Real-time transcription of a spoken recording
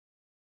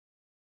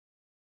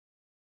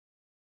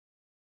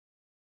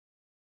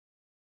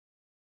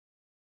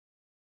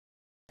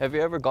Have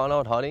you ever gone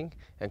out hunting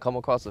and come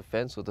across a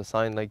fence with a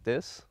sign like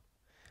this?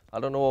 I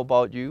don't know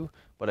about you,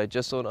 but I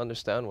just don't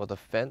understand what a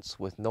fence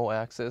with no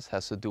access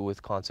has to do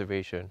with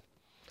conservation.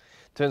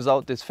 Turns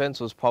out this fence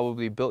was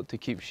probably built to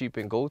keep sheep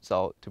and goats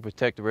out to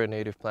protect rare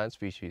native plant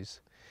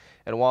species.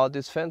 And while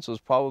this fence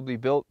was probably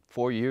built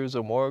 4 years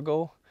or more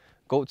ago,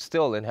 goats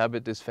still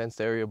inhabit this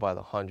fenced area by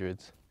the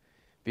hundreds.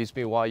 Beats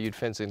me why you'd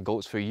fence in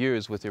goats for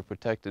years with your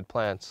protected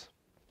plants.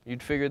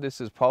 You'd figure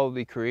this is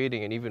probably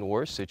creating an even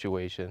worse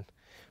situation.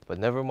 But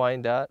never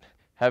mind that,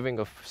 having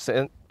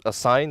a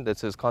sign that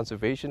says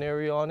conservation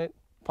area on it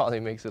probably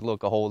makes it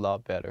look a whole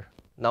lot better.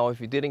 Now,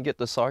 if you didn't get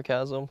the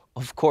sarcasm,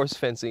 of course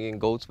fencing in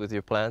goats with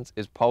your plants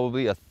is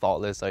probably a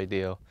thoughtless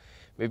idea.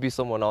 Maybe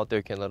someone out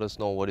there can let us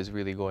know what is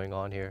really going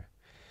on here.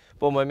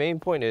 But my main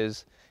point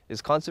is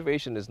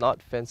conservation is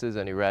not fences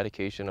and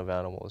eradication of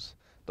animals.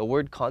 The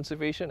word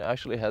conservation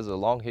actually has a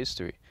long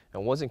history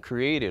and wasn't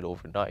created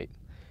overnight.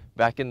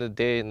 Back in the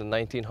day, in the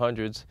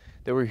 1900s,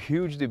 there were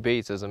huge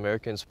debates as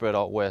Americans spread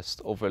out west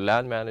over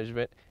land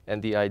management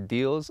and the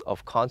ideals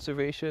of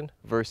conservation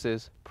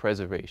versus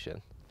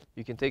preservation.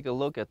 You can take a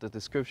look at the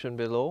description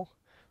below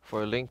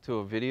for a link to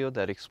a video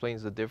that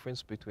explains the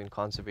difference between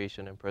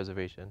conservation and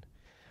preservation.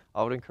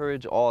 I would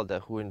encourage all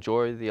who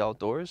enjoy the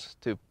outdoors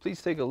to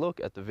please take a look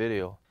at the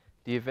video.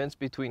 The events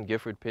between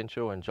Gifford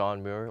Pinchot and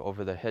John Muir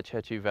over the Hetch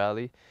Hetchy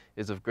Valley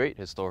is of great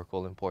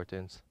historical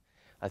importance.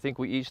 I think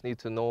we each need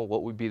to know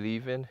what we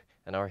believe in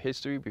and our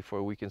history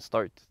before we can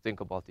start to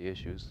think about the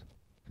issues.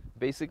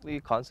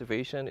 Basically,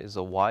 conservation is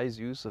a wise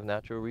use of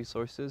natural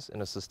resources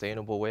in a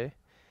sustainable way,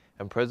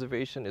 and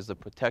preservation is the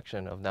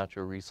protection of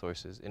natural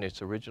resources in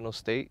its original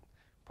state,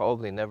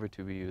 probably never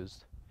to be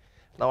used.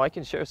 Now, I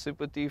can share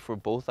sympathy for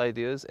both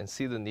ideas and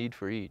see the need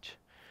for each.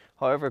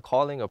 However,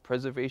 calling a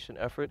preservation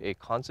effort a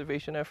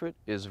conservation effort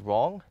is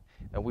wrong,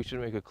 and we should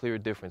make a clear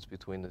difference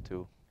between the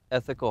two.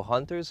 Ethical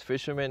hunters,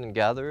 fishermen, and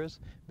gatherers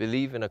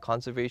believe in a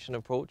conservation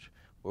approach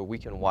where we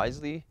can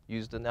wisely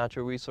use the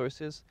natural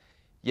resources,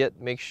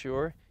 yet make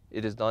sure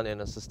it is done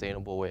in a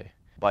sustainable way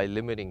by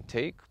limiting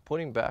take,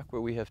 putting back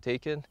where we have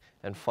taken,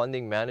 and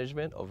funding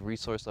management of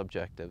resource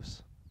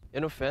objectives.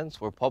 In a fence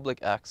where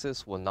public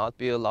access will not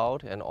be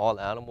allowed and all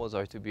animals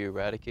are to be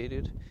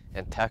eradicated,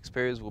 and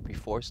taxpayers will be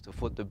forced to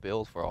foot the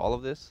bill for all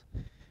of this.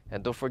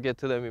 And don't forget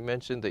to let me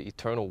mention the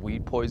eternal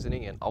weed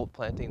poisoning and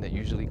outplanting that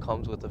usually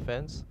comes with a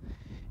fence.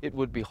 It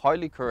would be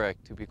hardly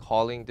correct to be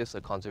calling this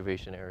a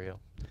conservation area.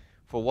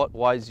 For what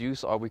wise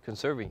use are we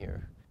conserving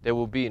here? There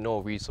will be no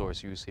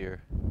resource use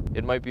here.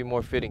 It might be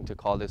more fitting to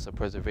call this a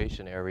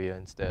preservation area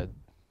instead.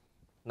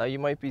 Now you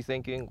might be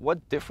thinking,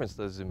 what difference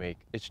does it make?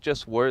 It's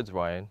just words,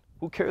 Ryan.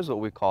 Who cares what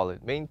we call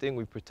it? Main thing,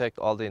 we protect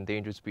all the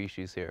endangered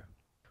species here.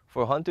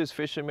 For hunters,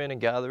 fishermen,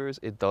 and gatherers,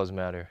 it does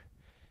matter.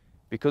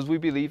 Because we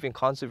believe in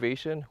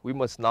conservation, we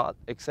must not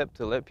accept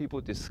to let people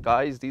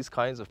disguise these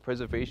kinds of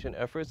preservation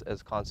efforts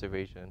as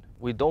conservation.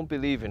 We don't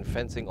believe in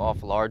fencing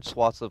off large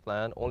swaths of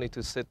land only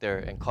to sit there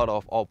and cut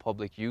off all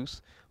public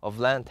use of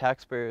land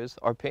taxpayers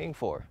are paying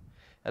for.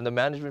 And the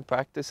management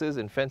practices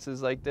in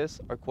fences like this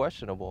are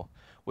questionable,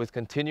 with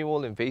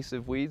continual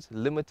invasive weeds,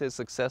 limited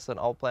success in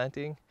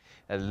outplanting,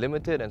 and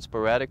limited and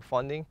sporadic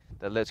funding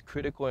that lets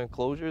critical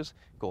enclosures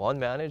go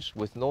unmanaged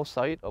with no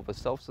sight of a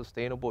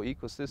self-sustainable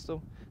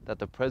ecosystem that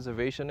the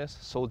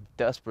preservationist so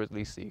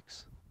desperately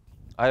seeks.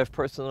 I have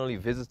personally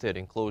visited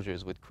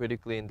enclosures with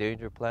critically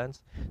endangered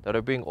plants that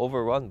are being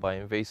overrun by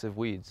invasive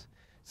weeds,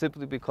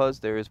 simply because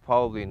there is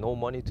probably no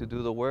money to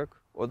do the work,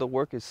 or the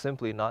work is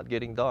simply not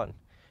getting done.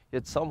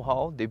 Yet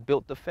somehow they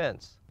built the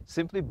fence.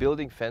 Simply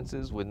building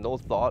fences with no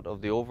thought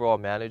of the overall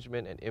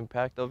management and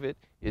impact of it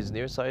is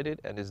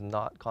nearsighted and is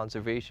not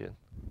conservation.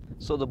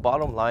 So the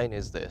bottom line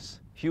is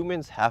this: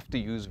 humans have to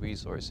use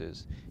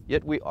resources,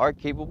 yet we are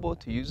capable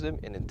to use them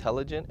in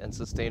intelligent and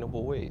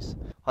sustainable ways.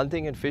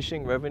 Hunting and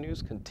fishing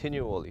revenues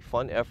continually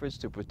fund efforts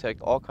to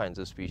protect all kinds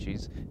of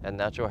species and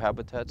natural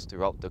habitats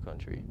throughout the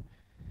country.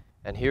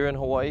 And here in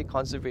Hawaii,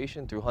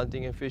 conservation through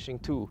hunting and fishing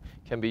too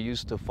can be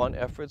used to fund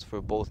efforts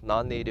for both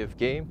non-native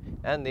game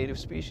and native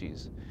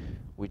species.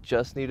 We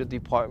just need a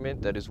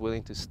department that is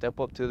willing to step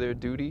up to their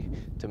duty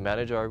to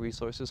manage our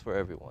resources for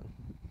everyone.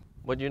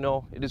 But you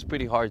know, it is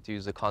pretty hard to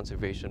use the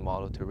conservation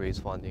model to raise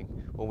funding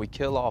when we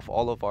kill off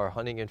all of our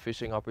hunting and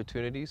fishing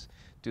opportunities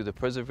through the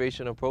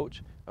preservation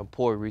approach and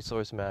poor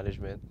resource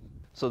management.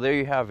 So there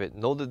you have it.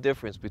 Know the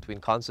difference between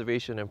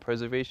conservation and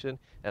preservation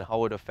and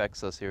how it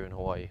affects us here in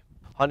Hawaii.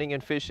 Hunting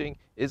and fishing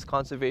is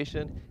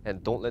conservation,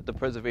 and don't let the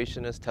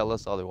preservationists tell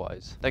us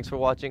otherwise. Thanks for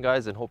watching,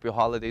 guys, and hope your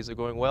holidays are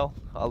going well.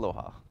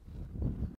 Aloha.